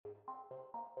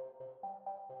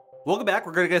Welcome back.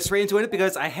 We're gonna get straight into it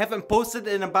because I haven't posted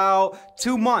in about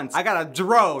 2 months. I got a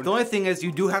drone. The only thing is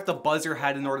you do have to buzz your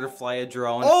head in order to fly a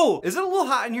drone. Oh, is it a little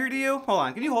hot in here to you? Hold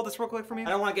on, can you hold this real quick for me? I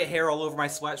don't want to get hair all over my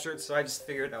sweatshirt, so I just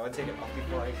figured I would take it off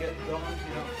before I get going,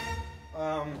 you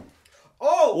know.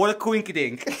 Oh, what a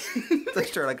coinkydink. The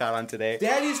shirt I got on today.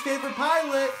 Daddy's favorite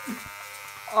pilot.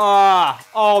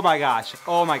 Oh my gosh.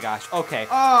 Oh my gosh. Okay.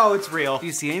 Oh, it's real. Do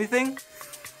you see anything?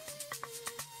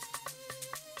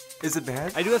 Is it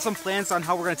bad? I do have some plans on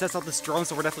how we're gonna test out this drone,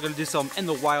 so we're definitely gonna do some in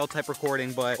the wild type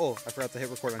recording, but oh, I forgot to hit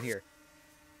record on here.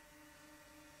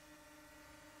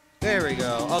 There we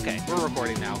go. Okay, we're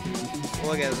recording now.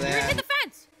 Look at that. Hit the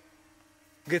fence!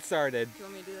 Get started. Do you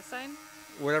want me to do this sign?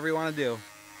 Whatever you want to do.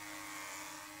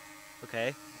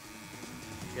 Okay.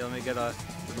 Okay, let me get a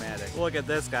dramatic. Look at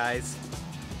this, guys.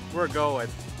 We're going.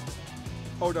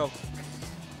 Oh no.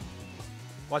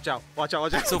 Watch out, watch out,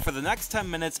 watch out. So for the next 10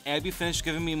 minutes, Abby finished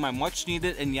giving me my much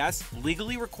needed and yes,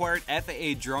 legally required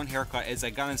FAA drone haircut as I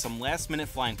got in some last minute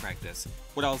flying practice.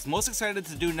 What I was most excited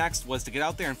to do next was to get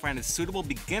out there and find a suitable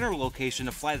beginner location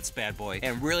to fly this bad boy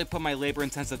and really put my labor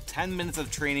intensive 10 minutes of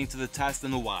training to the test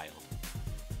in the wild.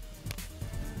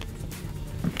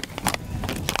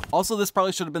 Also, this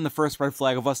probably should have been the first red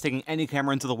flag of us taking any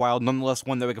camera into the wild, nonetheless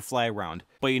one that we could fly around.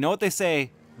 But you know what they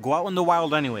say? Go out in the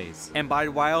wild anyways. And by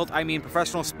wild, I mean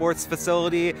professional sports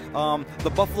facility,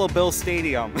 the Buffalo Bills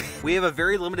Stadium. We have a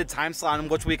very limited time slot in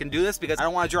which we can do this because I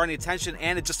don't want to draw any attention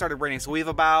and it just started raining. So we have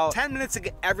about 10 minutes to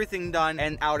get everything done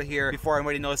and out of here before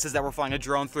anybody notices that we're flying a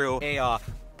drone through a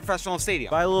professional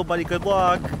stadium. Bye little buddy, good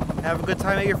luck. Have a good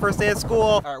time at your first day at school.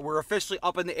 All right, we're officially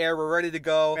up in the air. We're ready to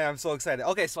go. Man, I'm so excited.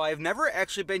 Okay, so I've never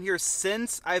actually been here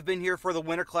since I've been here for the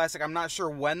Winter Classic. I'm not sure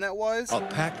when that was. A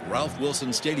packed Ralph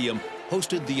Wilson Stadium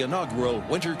hosted the inaugural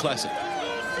Winter Classic.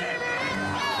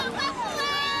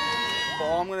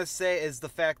 All I'm gonna say is the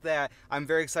fact that I'm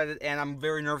very excited and I'm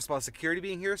very nervous about security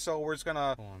being here, so we're just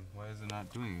gonna... Hold on, why is it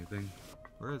not doing anything?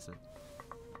 Where is it?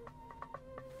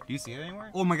 Do you see it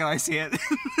anywhere? Oh my god, I see it.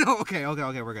 Okay,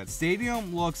 we're good.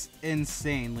 Stadium looks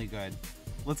insanely good.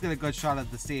 Let's get a good shot at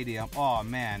the stadium. Oh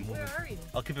man. Where are you?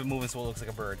 I'll keep it moving so it looks like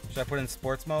a bird. Should I put it in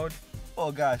sports mode? Oh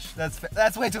gosh,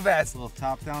 that's way too fast. A little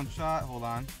top-down shot. Hold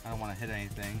on. I don't want to hit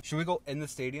anything. Should we go in the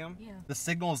stadium? Yeah. The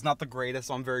signal is not the greatest,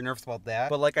 so I'm very nervous about that.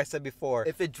 But like I said before,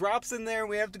 if it drops in there and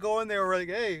we have to go in there, we're like,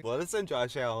 hey, let us in,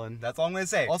 Josh Allen. That's all I'm going to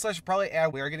say. Also, I should probably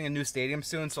add, we are getting a new stadium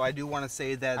soon, so I do want to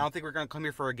say that I don't think we're going to come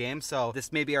here for a game, so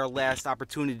this may be our last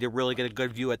opportunity to really get a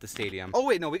good view at the stadium. Oh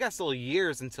wait, no, we got still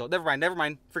years until, never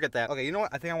mind, forget that. Okay, you know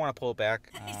what? I think I want to pull it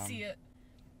back. I see it.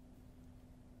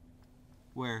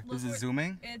 Where? Look, is it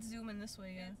zooming? It's zooming this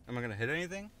way, yeah. Am I gonna hit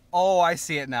anything? Oh, I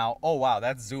see it now. Oh wow,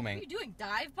 that's zooming. What are you doing,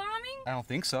 dive bombing? I don't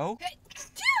think so.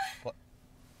 What?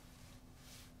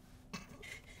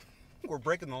 We're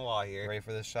breaking the law here. Ready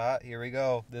for this shot? Here we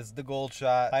go. This is the gold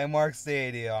shot. Highmark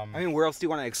Stadium. I mean, where else do you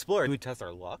want to explore? Do we test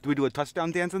our luck? Do we do a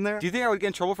touchdown dance in there? Do you think I would get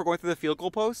in trouble for going through the field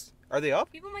goal post? Are they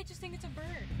up? People might just think it's a bird.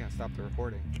 I can't stop the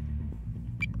recording.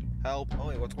 Help. Oh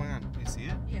wait, what's going on? Do you see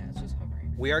it? Yeah, it's just hovering.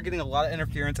 We are getting a lot of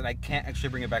interference and I can't actually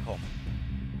bring it back home.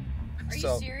 Are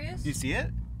you serious? Do you see it?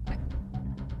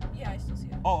 Yeah, I still see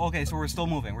it. Oh, okay, so we're still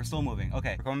moving.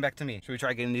 Okay, we're coming back to me. Should we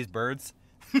try getting these birds?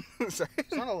 Sorry.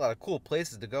 There's not a lot of cool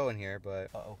places to go in here, but...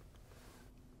 Uh-oh.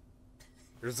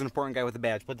 There's an important guy with a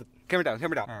badge. Put the camera down,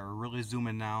 camera down. All right, we're really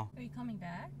zooming now. Are you coming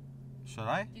back? Should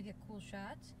I? Do you get cool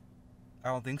shots? I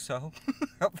don't think so. I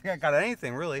don't think I got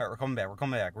anything, really. All right, we're coming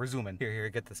back. We're zooming. Here,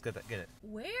 get this, get it.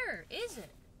 Where is it?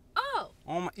 Oh!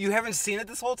 Oh my, you haven't seen it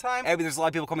this whole time? Abby, there's a lot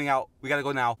of people coming out. We gotta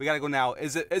go now.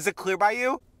 Is it clear by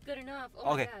you? Good enough.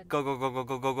 Oh okay, my God.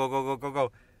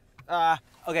 go.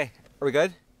 Okay. Are we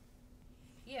good?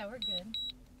 Yeah, we're good.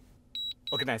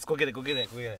 Okay, nice. Go get it.